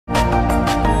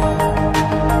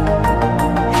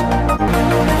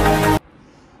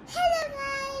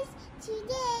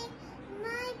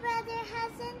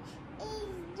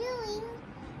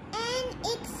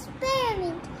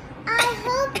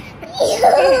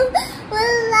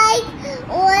will like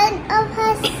one of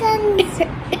Hassan's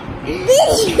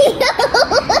video.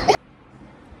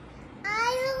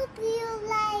 I hope you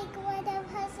like one of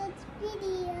Hassan's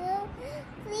video.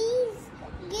 Please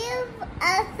give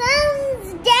a thumbs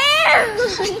down.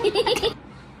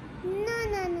 No,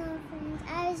 friends.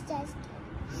 I was just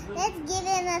kidding. Let's give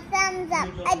him a thumbs up.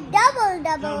 A double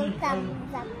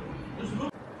thumbs up.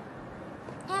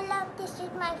 Hello, this is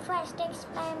my first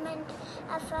experiment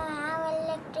of how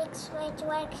electric switch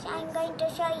works. I'm going to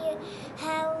show you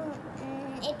how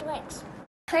it works.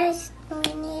 First,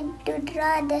 we need to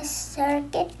draw the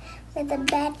circuit with a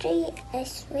battery, a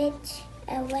switch,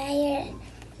 a wire,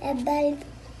 a bulb.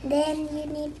 Then you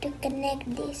need to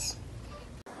connect this.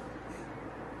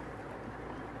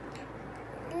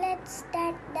 Let's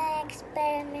start the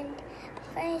experiment.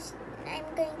 First, I'm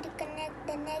going to connect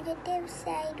the negative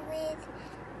side with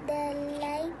the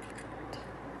light.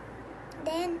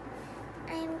 Then,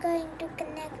 I'm going to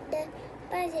connect the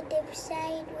positive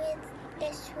side with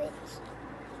the switch.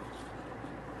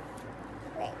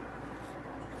 Wait.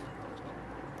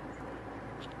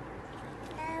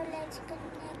 Now let's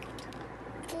connect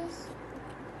this.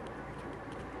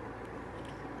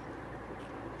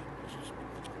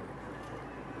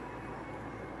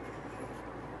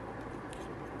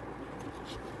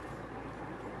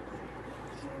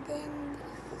 And then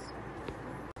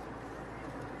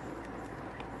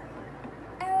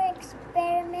our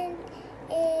experiment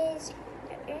is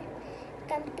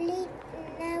complete.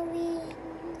 Now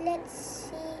let's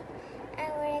see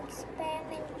our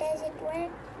experiment. Does it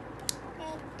work?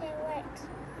 It works.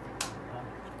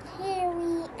 Here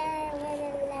we are with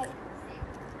a light.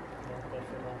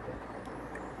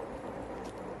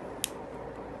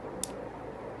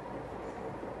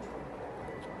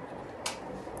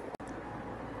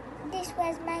 This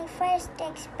was my first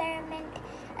experiment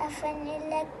of an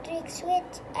electric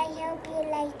switch. I hope you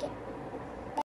like it.